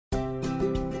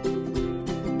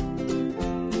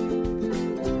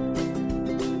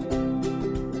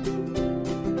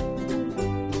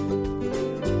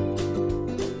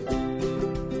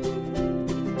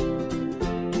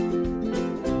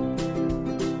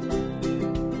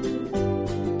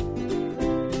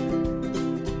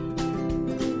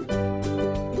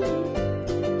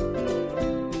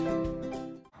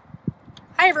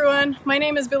everyone. My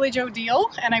name is Billie Jo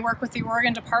Deal and I work with the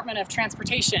Oregon Department of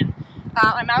Transportation.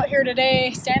 I'm out here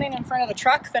today standing in front of the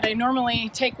truck that I normally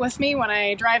take with me when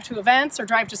I drive to events or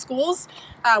drive to schools,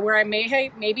 where I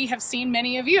maybe have seen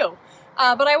many of you.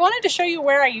 But I wanted to show you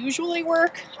where I usually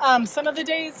work. Some of the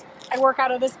days I work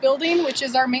out of this building, which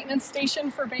is our maintenance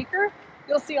station for Baker.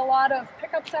 You'll see a lot of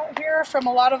pickups out here from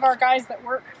a lot of our guys that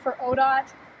work for ODOT.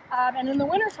 And in the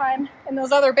wintertime, in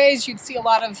those other bays, you'd see a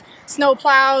lot of snow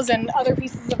plows and other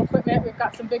pieces of equipment. We've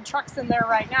got some big trucks in there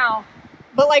right now.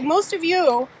 But like most of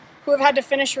you who have had to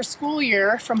finish your school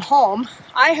year from home,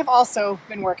 I have also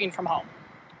been working from home.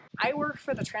 I work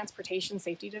for the Transportation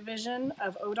Safety Division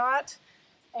of ODOT,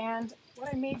 and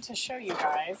what I made to show you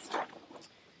guys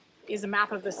is a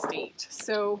map of the state.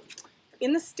 So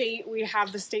in the state, we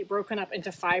have the state broken up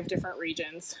into 5 different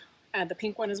regions. The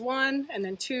pink one is 1, and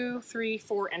then 2, 3,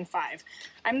 4, and 5.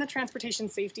 I'm the Transportation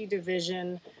Safety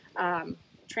Division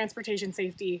Transportation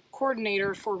Safety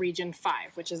Coordinator for Region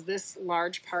 5, which is this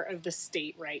large part of the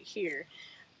state right here.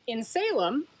 In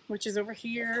Salem, which is over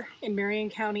here in Marion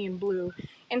County in blue,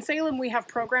 in Salem we have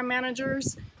program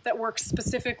managers that work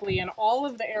specifically in all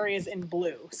of the areas in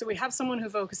blue. So we have someone who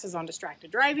focuses on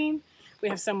distracted driving, we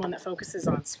have someone that focuses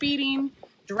on speeding,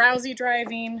 drowsy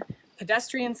driving,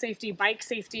 pedestrian safety, bike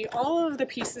safety, all of the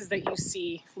pieces that you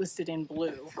see listed in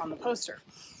blue on the poster.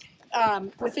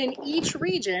 Within each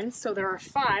region, so there are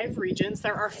 5 regions,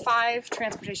 there are 5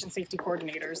 transportation safety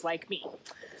coordinators like me.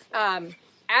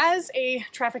 As a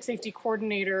traffic safety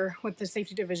coordinator with the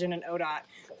safety division in ODOT,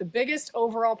 the biggest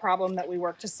overall problem that we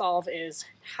work to solve is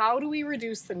how do we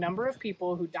reduce the number of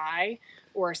people who die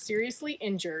or are seriously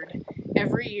injured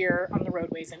every year on the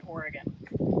roadways in Oregon.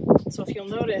 So if you'll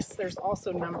notice, there's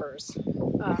also numbers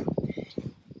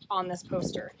on this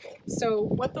poster. So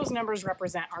what those numbers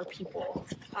represent are people,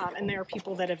 and they are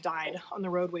people that have died on the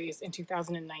roadways in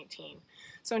 2019.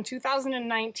 So in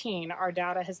 2019, our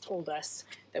data has told us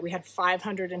that we had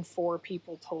 504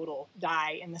 people total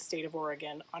die in the state of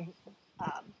Oregon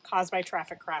caused by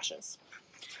traffic crashes.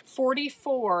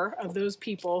 44 of those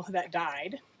people that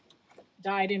died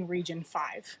in Region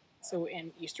 5, so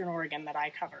in Eastern Oregon that I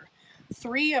cover.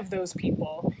 3 of those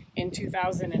people in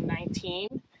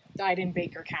 2019 died in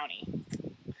Baker County.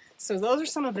 So those are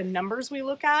some of the numbers we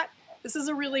look at. This is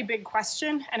a really big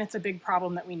question, and it's a big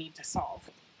problem that we need to solve.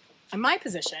 In my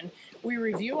position, we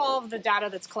review all of the data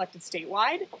that's collected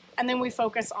statewide, and then we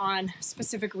focus on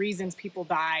specific reasons people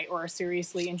die or are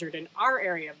seriously injured in our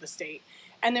area of the state.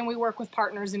 And then we work with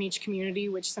partners in each community,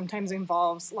 which sometimes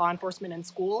involves law enforcement and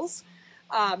schools,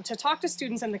 to talk to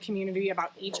students in the community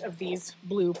about each of these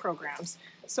blue programs.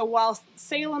 So while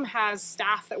Salem has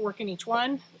staff that work in each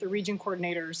one, the region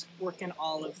coordinators work in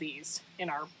all of these in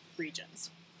our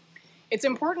regions. It's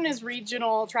important as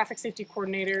regional traffic safety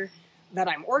coordinator that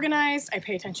I'm organized, I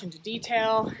pay attention to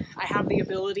detail, I have the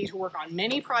ability to work on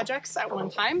many projects at one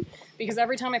time, because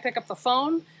every time I pick up the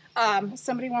phone,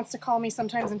 somebody wants to call me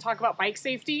sometimes and talk about bike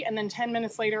safety, and then 10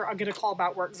 minutes later I'll get a call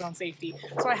about work zone safety.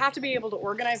 So I have to be able to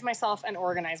organize myself and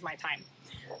organize my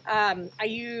time. I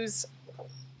use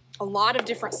a lot of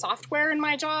different software in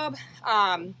my job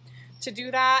to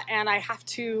do that, and I have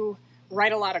to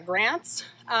write a lot of grants,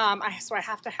 so I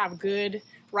have to have good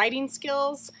writing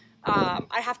skills.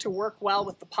 I have to work well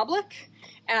with the public.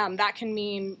 That can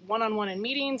mean one-on-one in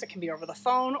meetings, it can be over the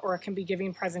phone, or it can be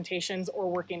giving presentations or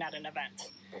working at an event.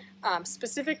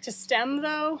 Specific to STEM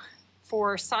though,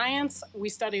 for science, we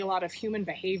study a lot of human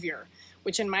behavior,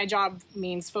 which in my job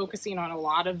means focusing on a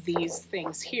lot of these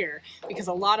things here, because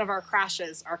a lot of our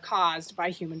crashes are caused by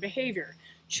human behavior.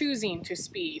 Choosing to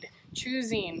speed,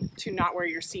 choosing to not wear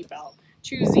your seatbelt,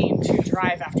 choosing to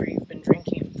drive after you've been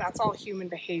drinking. That's all human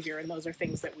behavior, and those are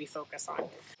things that we focus on.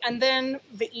 And then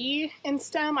the E in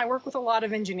STEM, I work with a lot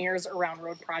of engineers around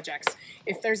road projects.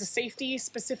 If there's a safety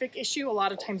specific issue, a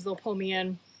lot of times they'll pull me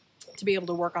in to be able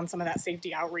to work on some of that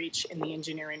safety outreach in the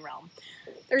engineering realm.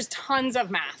 There's tons of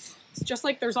math. It's just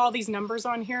like there's all these numbers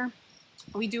on here.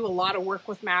 We do a lot of work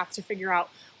with math to figure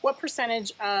out what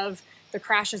percentage of the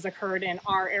crashes occurred in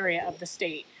our area of the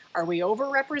state. Are we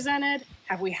overrepresented?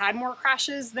 Have we had more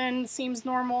crashes than seems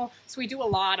normal? So we do a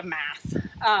lot of math.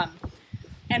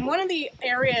 And one of the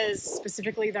areas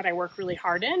specifically that I work really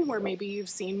hard in, where maybe you've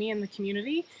seen me in the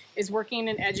community, is working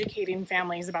and educating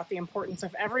families about the importance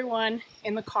of everyone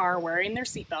in the car wearing their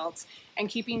seatbelts and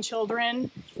keeping children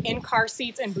in car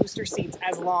seats and booster seats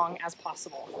as long as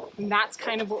possible. And that's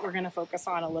kind of what we're going to focus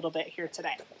on a little bit here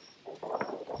today.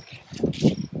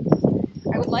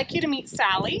 I would like you to meet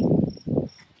Sally.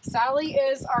 Sally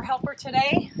is our helper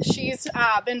today. She's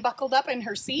been buckled up in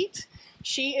her seat.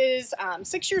 She is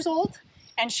 6 years old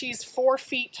and she's 4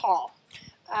 feet tall.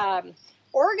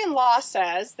 Oregon law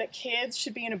says that kids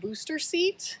should be in a booster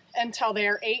seat until they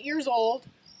are 8 years old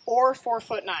or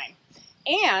 4'9",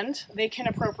 and they can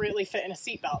appropriately fit in a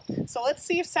seatbelt. So let's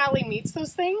see if Sally meets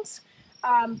those things.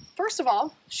 First of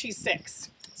all, she's 6,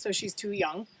 so she's too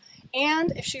young.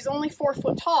 And if she's only 4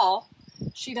 foot tall,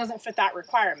 she doesn't fit that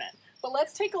requirement. But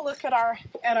let's take a look at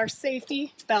our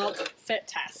safety belt fit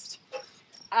test.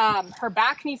 Her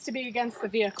back needs to be against the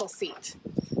vehicle seat.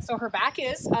 So her back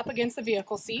is up against the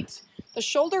vehicle seat. The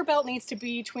shoulder belt needs to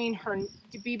be between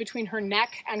her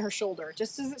neck and her shoulder,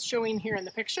 just as it's showing here in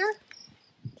the picture.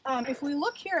 If we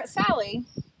look here at Sally,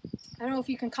 I don't know if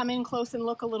you can come in close and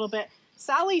look a little bit.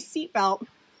 Sally's seat belt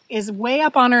is way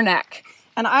up on her neck.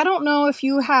 And I don't know if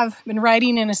you have been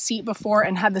riding in a seat before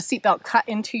and had the seatbelt cut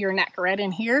into your neck right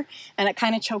in here, and it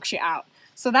kind of chokes you out.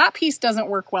 So that piece doesn't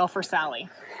work well for Sally.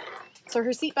 So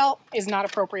her seatbelt is not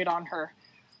appropriate on her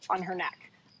neck.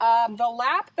 The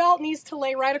lap belt needs to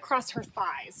lay right across her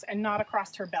thighs and not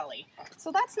across her belly.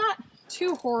 So that's not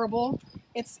too horrible.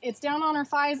 It's down on her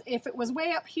thighs. If it was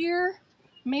way up here,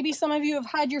 maybe some of you have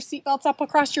had your seatbelts up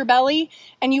across your belly,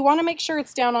 and you want to make sure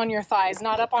it's down on your thighs,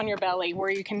 not up on your belly,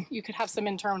 where you could have some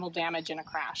internal damage in a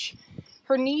crash.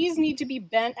 Her knees need to be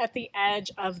bent at the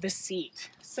edge of the seat.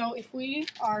 So if we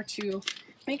are to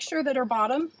make sure that her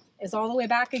bottom is all the way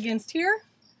back against here,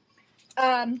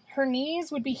 her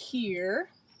knees would be here.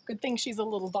 Good thing she's a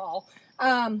little doll.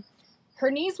 Her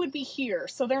knees would be here.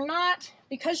 So they're not,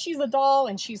 because she's a doll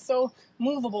and she's so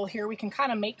movable here, we can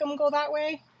kind of make them go that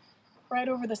way, right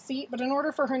over the seat. But in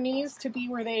order for her knees to be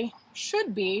where they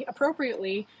should be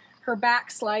appropriately, her back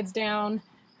slides down,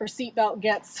 her seatbelt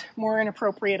gets more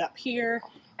inappropriate up here,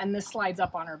 and this slides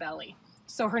up on her belly.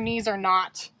 So her knees are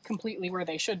not completely where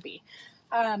they should be.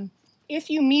 If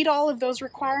you meet all of those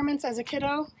requirements as a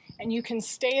kiddo, and you can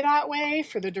stay that way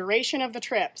for the duration of the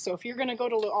trip. So if you're gonna go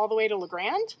all the way to La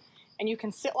Grande, and you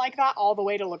can sit like that all the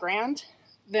way to La Grande,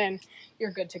 then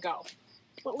you're good to go.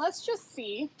 But let's just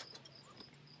see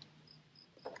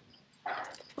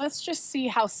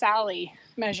how Sally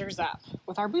measures up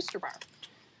with our booster bar.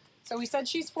 So we said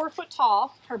she's 4 foot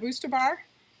tall. Her booster bar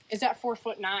is at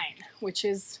 4'9", which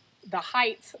is the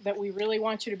height that we really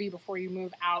want you to be before you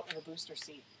move out of a booster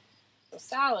seat. So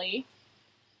Sally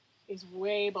is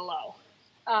way below.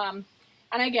 And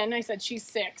again, I said she's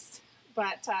 6,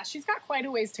 but she's got quite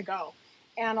a ways to go.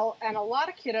 And a lot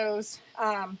of kiddos,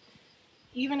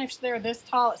 even if they're this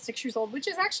tall at 6 years old, which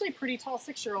is actually a pretty tall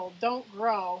 6-year-old, don't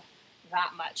grow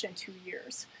that much in 2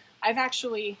 years. I've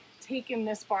actually taken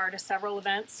this bar to several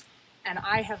events, and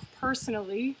I have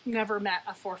personally never met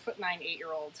a 4'9"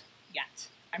 8-year-old yet.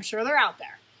 I'm sure they're out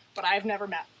there, but I've never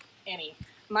met any.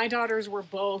 My daughters were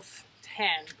both 10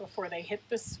 before they hit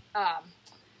this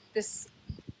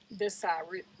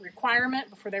requirement,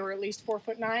 before they were at least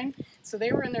 4'9". So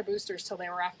they were in their boosters till they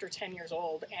were after 10 years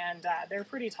old, and they're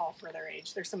pretty tall for their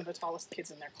age. They're some of the tallest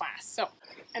kids in their class. So,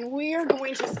 and we are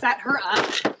going to set her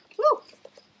up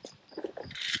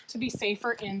to be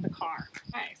safer in the car.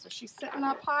 Okay, so she's sitting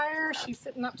up higher, she's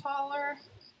sitting up taller.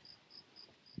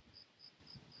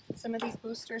 Some of these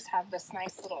boosters have this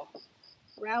nice little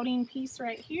routing piece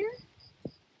right here.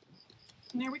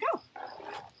 And there we go.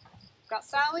 Got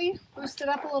Sally boosted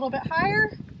up a little bit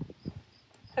higher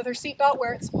with her seatbelt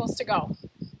where it's supposed to go.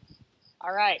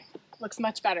 All right, looks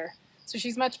much better. So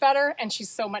she's much better and she's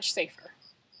so much safer.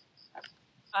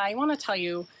 I want to tell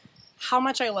you how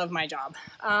much I love my job.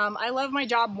 I love my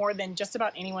job more than just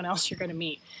about anyone else you're going to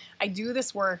meet. I do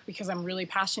this work because I'm really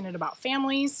passionate about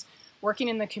families, working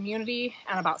in the community,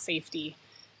 and about safety.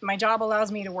 My job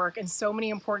allows me to work in so many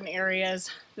important areas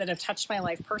that have touched my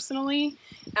life personally,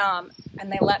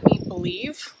 and they let me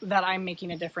believe that I'm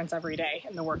making a difference every day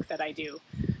in the work that I do.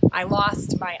 I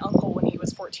lost my uncle when he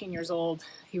was 14 years old.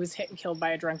 He was hit and killed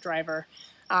by a drunk driver.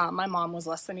 My mom was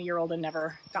less than a year old and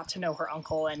never got to know her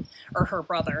uncle or her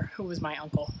brother, who was my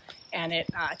uncle, and it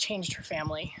changed her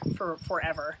family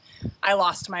forever. I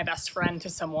lost my best friend to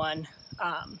someone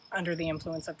under the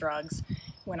influence of drugs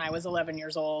when I was 11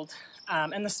 years old,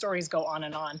 and the stories go on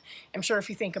and on. I'm sure if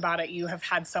you think about it, you have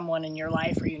had someone in your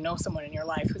life, or you know someone in your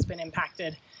life who's been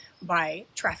impacted by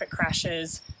traffic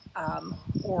crashes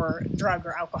or drug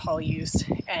or alcohol use,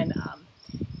 and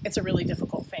it's a really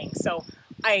difficult thing. So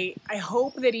I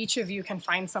hope that each of you can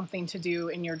find something to do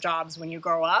in your jobs when you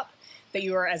grow up that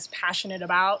you are as passionate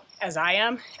about as I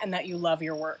am, and that you love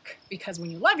your work. Because when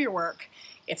you love your work,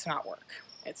 it's not work.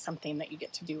 It's something that you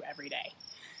get to do every day.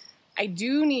 I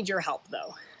do need your help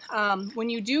though. When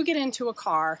you do get into a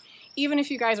car, even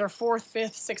if you guys are 4th,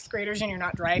 5th, 6th graders and you're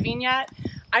not driving yet,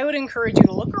 I would encourage you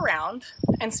to look around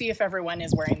and see if everyone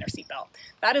is wearing their seatbelt.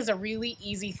 That is a really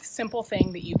easy, simple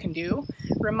thing that you can do.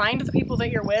 Remind the people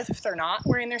that you're with, if they're not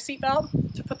wearing their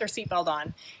seatbelt, to put their seatbelt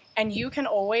on. And you can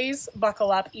always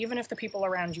buckle up even if the people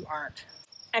around you aren't.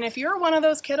 And if you're one of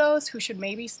those kiddos who should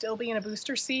maybe still be in a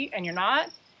booster seat and you're not,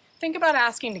 think about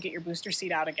asking to get your booster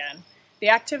seat out again. The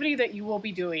activity that you will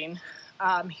be doing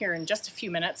here in just a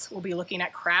few minutes will be looking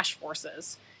at crash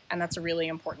forces, and that's a really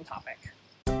important topic.